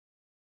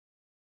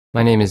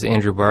My name is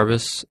Andrew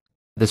Barbas.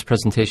 This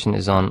presentation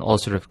is on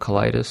ulcerative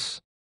colitis.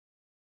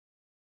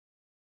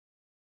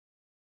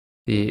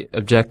 The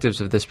objectives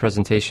of this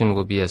presentation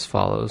will be as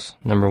follows.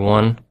 Number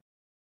 1,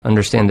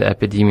 understand the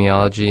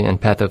epidemiology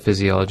and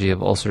pathophysiology of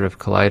ulcerative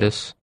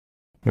colitis.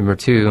 Number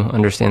 2,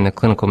 understand the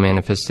clinical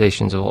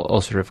manifestations of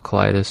ulcerative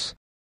colitis.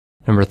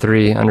 Number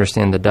 3,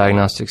 understand the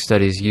diagnostic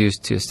studies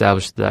used to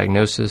establish the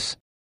diagnosis.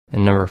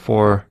 And number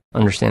 4,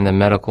 understand the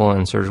medical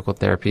and surgical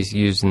therapies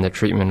used in the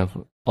treatment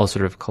of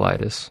ulcerative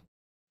colitis.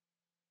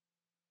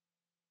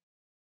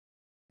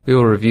 We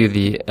will review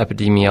the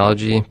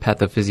epidemiology,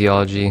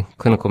 pathophysiology,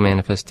 clinical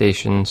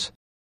manifestations,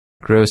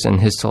 gross and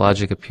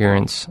histologic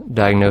appearance,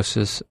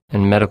 diagnosis,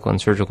 and medical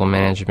and surgical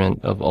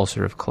management of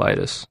ulcerative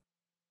colitis.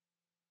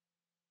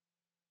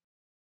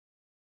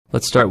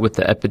 Let's start with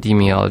the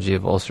epidemiology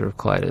of ulcerative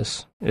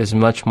colitis. It is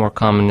much more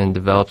common in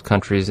developed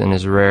countries and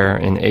is rare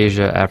in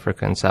Asia,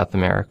 Africa, and South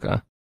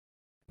America.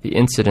 The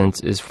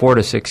incidence is 4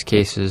 to 6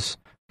 cases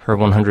per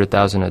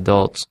 100,000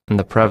 adults, and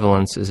the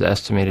prevalence is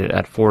estimated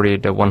at 40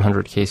 to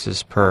 100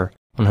 cases per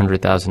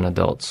 100,000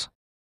 adults.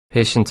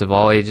 Patients of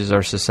all ages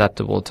are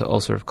susceptible to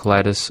ulcerative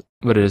colitis,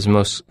 but it is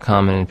most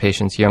common in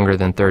patients younger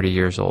than 30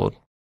 years old.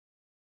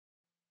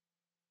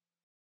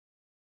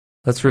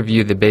 Let's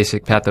review the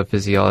basic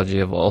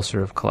pathophysiology of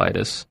ulcerative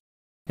colitis.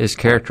 It is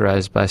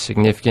characterized by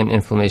significant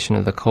inflammation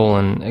of the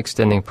colon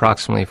extending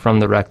proximally from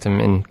the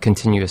rectum in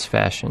continuous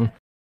fashion.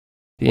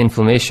 The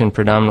inflammation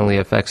predominantly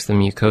affects the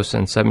mucosa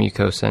and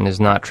submucosa and is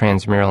not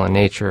transmural in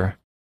nature,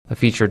 a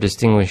feature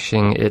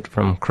distinguishing it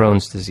from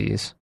Crohn's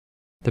disease.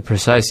 The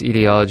precise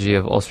etiology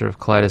of ulcerative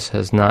colitis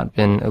has not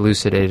been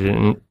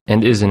elucidated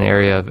and is an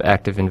area of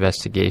active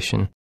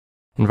investigation.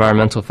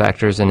 Environmental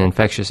factors and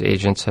infectious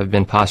agents have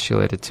been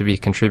postulated to be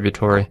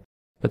contributory,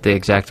 but the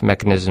exact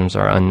mechanisms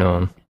are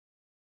unknown.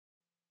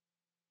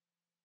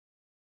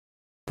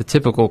 The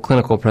typical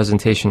clinical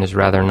presentation is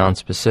rather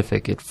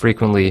nonspecific. It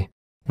frequently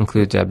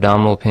includes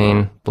abdominal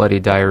pain, bloody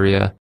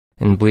diarrhea,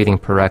 and bleeding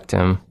per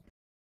rectum,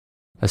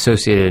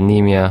 associated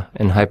anemia,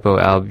 and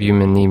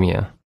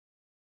hypoalbuminemia.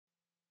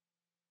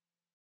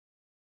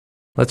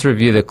 Let's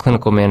review the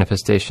clinical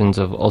manifestations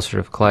of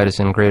ulcerative colitis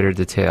in greater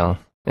detail.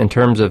 In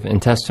terms of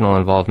intestinal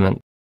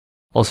involvement,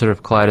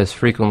 ulcerative colitis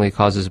frequently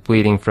causes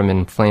bleeding from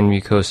inflamed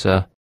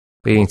mucosa,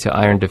 leading to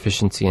iron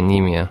deficiency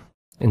anemia.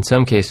 In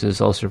some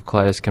cases, ulcerative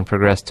colitis can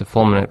progress to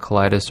fulminant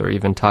colitis or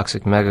even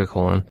toxic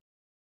megacolon,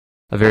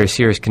 a very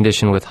serious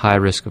condition with high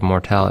risk of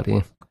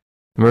mortality.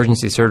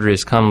 Emergency surgery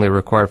is commonly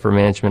required for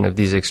management of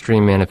these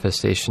extreme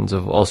manifestations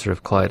of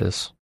ulcerative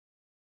colitis.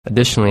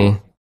 Additionally,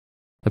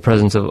 the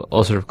presence of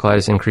ulcerative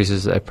colitis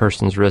increases a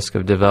person's risk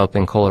of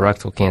developing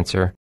colorectal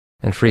cancer,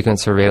 and frequent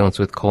surveillance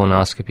with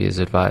colonoscopy is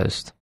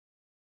advised.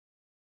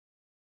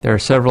 There are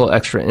several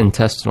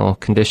extraintestinal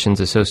conditions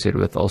associated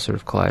with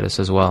ulcerative colitis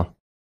as well.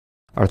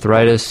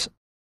 Arthritis,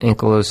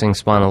 ankylosing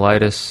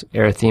spondylitis,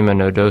 erythema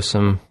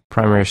nodosum,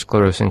 primary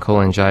sclerosing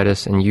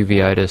cholangitis, and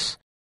uveitis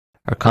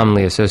are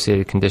commonly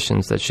associated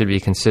conditions that should be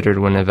considered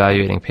when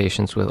evaluating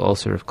patients with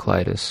ulcerative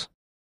colitis.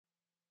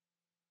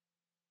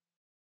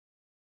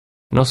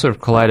 In ulcerative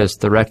colitis,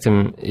 the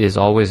rectum is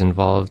always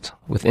involved,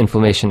 with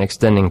inflammation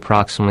extending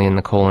proximally in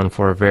the colon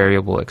for a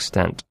variable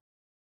extent.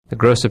 The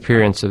gross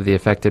appearance of the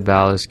affected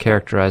bowel is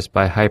characterized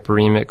by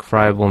hyperemic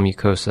friable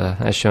mucosa,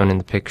 as shown in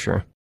the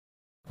picture.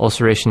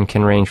 Ulceration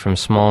can range from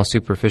small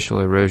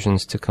superficial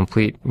erosions to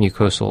complete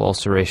mucosal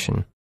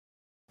ulceration.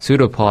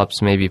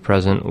 Pseudopolyps may be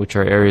present, which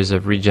are areas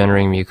of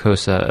regenerating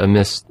mucosa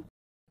amidst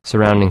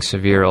surrounding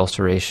severe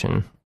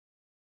ulceration.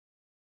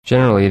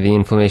 Generally, the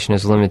inflammation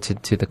is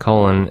limited to the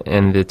colon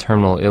and the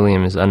terminal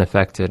ileum is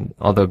unaffected,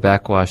 although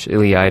backwash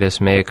ileitis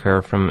may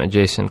occur from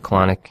adjacent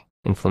colonic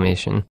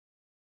inflammation.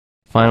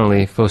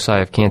 Finally,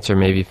 foci of cancer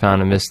may be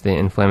found amidst the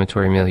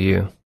inflammatory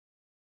milieu.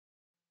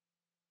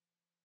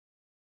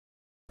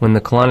 When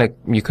the colonic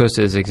mucosa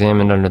is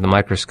examined under the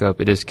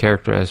microscope, it is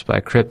characterized by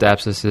crypt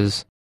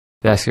abscesses,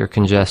 vascular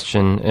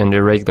congestion, and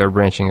irregular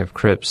branching of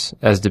crypts,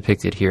 as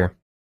depicted here.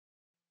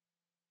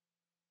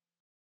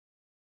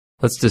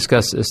 Let's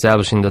discuss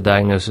establishing the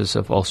diagnosis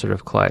of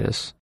ulcerative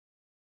colitis.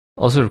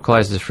 Ulcerative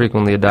colitis is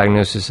frequently a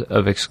diagnosis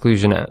of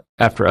exclusion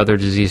after other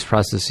disease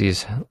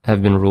processes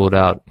have been ruled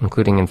out,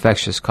 including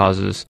infectious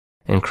causes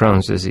and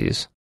Crohn's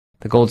disease.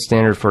 The gold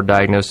standard for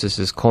diagnosis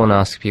is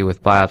colonoscopy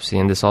with biopsy,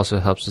 and this also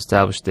helps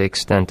establish the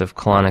extent of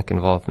colonic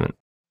involvement.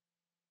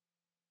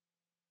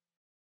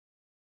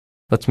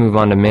 Let's move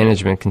on to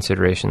management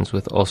considerations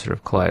with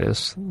ulcerative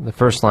colitis. The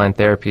first-line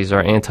therapies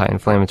are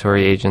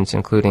anti-inflammatory agents,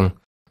 including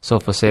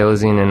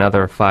sulfasalazine and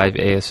other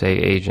 5-ASA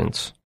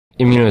agents.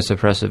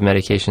 Immunosuppressive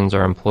medications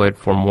are employed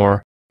for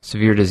more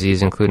severe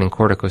disease, including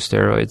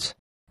corticosteroids,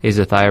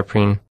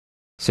 azathioprine,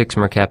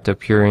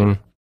 6-mercaptopurine,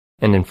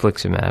 and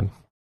infliximab.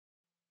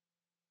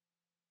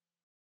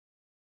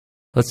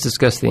 Let's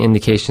discuss the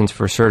indications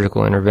for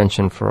surgical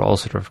intervention for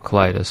ulcerative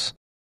colitis.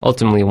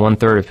 Ultimately,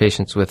 1/3 of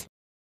patients with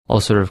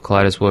ulcerative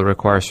colitis will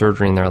require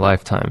surgery in their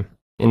lifetime.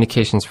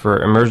 Indications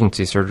for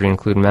emergency surgery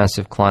include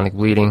massive colonic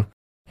bleeding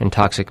and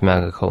toxic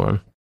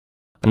megacolon.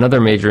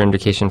 Another major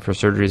indication for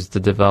surgery is the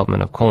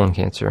development of colon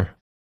cancer.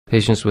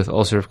 Patients with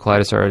ulcerative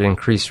colitis are at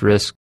increased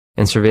risk,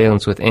 and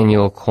surveillance with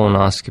annual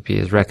colonoscopy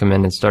is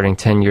recommended starting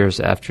 10 years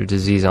after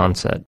disease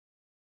onset.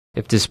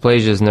 If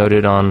dysplasia is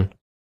noted on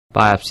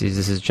biopsies,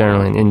 this is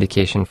generally an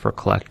indication for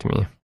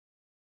colectomy.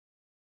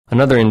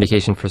 Another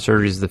indication for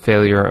surgery is the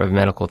failure of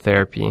medical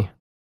therapy.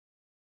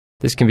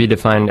 This can be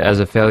defined as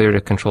a failure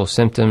to control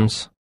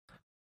symptoms,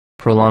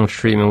 prolonged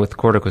treatment with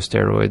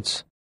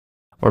corticosteroids,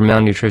 or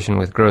malnutrition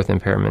with growth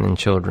impairment in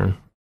children.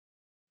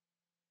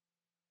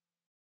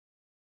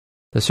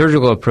 The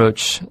surgical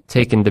approach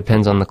taken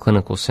depends on the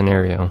clinical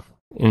scenario.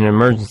 In an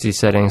emergency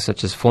setting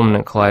such as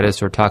fulminant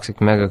colitis or toxic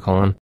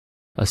megacolon,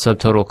 a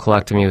subtotal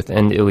colectomy with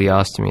end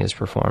ileostomy is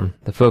performed.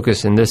 The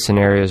focus in this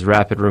scenario is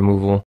rapid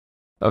removal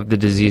of the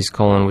diseased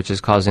colon, which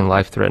is causing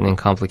life-threatening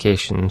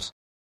complications,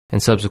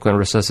 and subsequent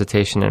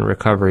resuscitation and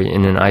recovery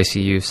in an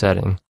ICU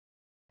setting.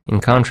 In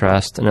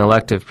contrast, an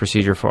elective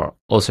procedure for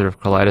ulcerative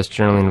colitis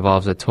generally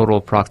involves a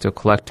total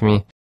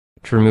proctocolectomy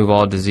to remove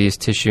all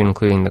diseased tissue,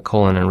 including the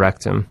colon and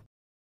rectum.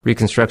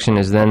 Reconstruction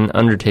is then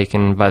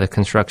undertaken by the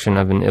construction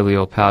of an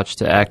ileal pouch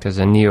to act as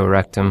a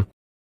neorectum,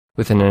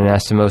 with an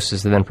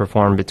anastomosis then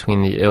performed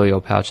between the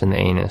ileal pouch and the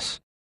anus.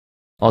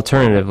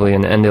 Alternatively,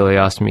 an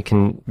endoileostomy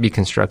can be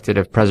constructed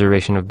if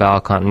preservation of bowel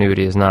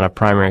continuity is not a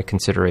primary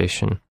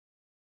consideration.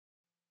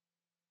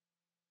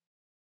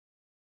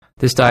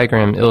 This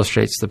diagram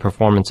illustrates the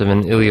performance of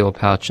an ileal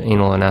pouch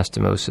anal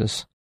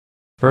anastomosis.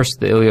 First,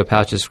 the ileal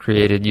pouch is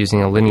created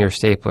using a linear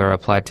stapler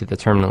applied to the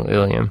terminal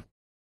ileum.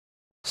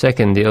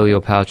 Second, the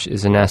ileal pouch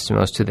is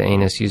anastomosed to the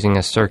anus using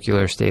a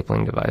circular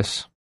stapling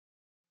device.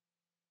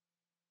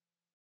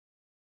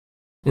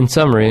 In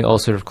summary,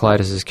 ulcerative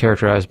colitis is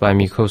characterized by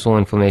mucosal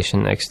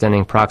inflammation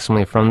extending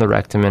proximally from the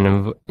rectum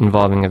and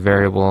involving a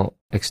variable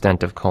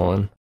extent of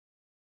colon.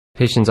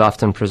 Patients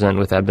often present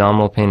with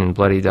abdominal pain and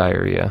bloody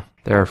diarrhea.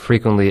 There are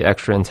frequently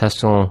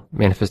extraintestinal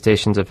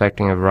manifestations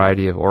affecting a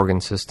variety of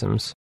organ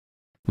systems.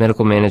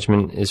 Medical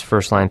management is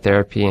first-line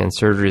therapy, and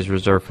surgery is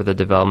reserved for the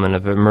development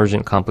of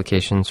emergent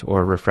complications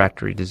or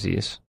refractory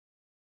disease.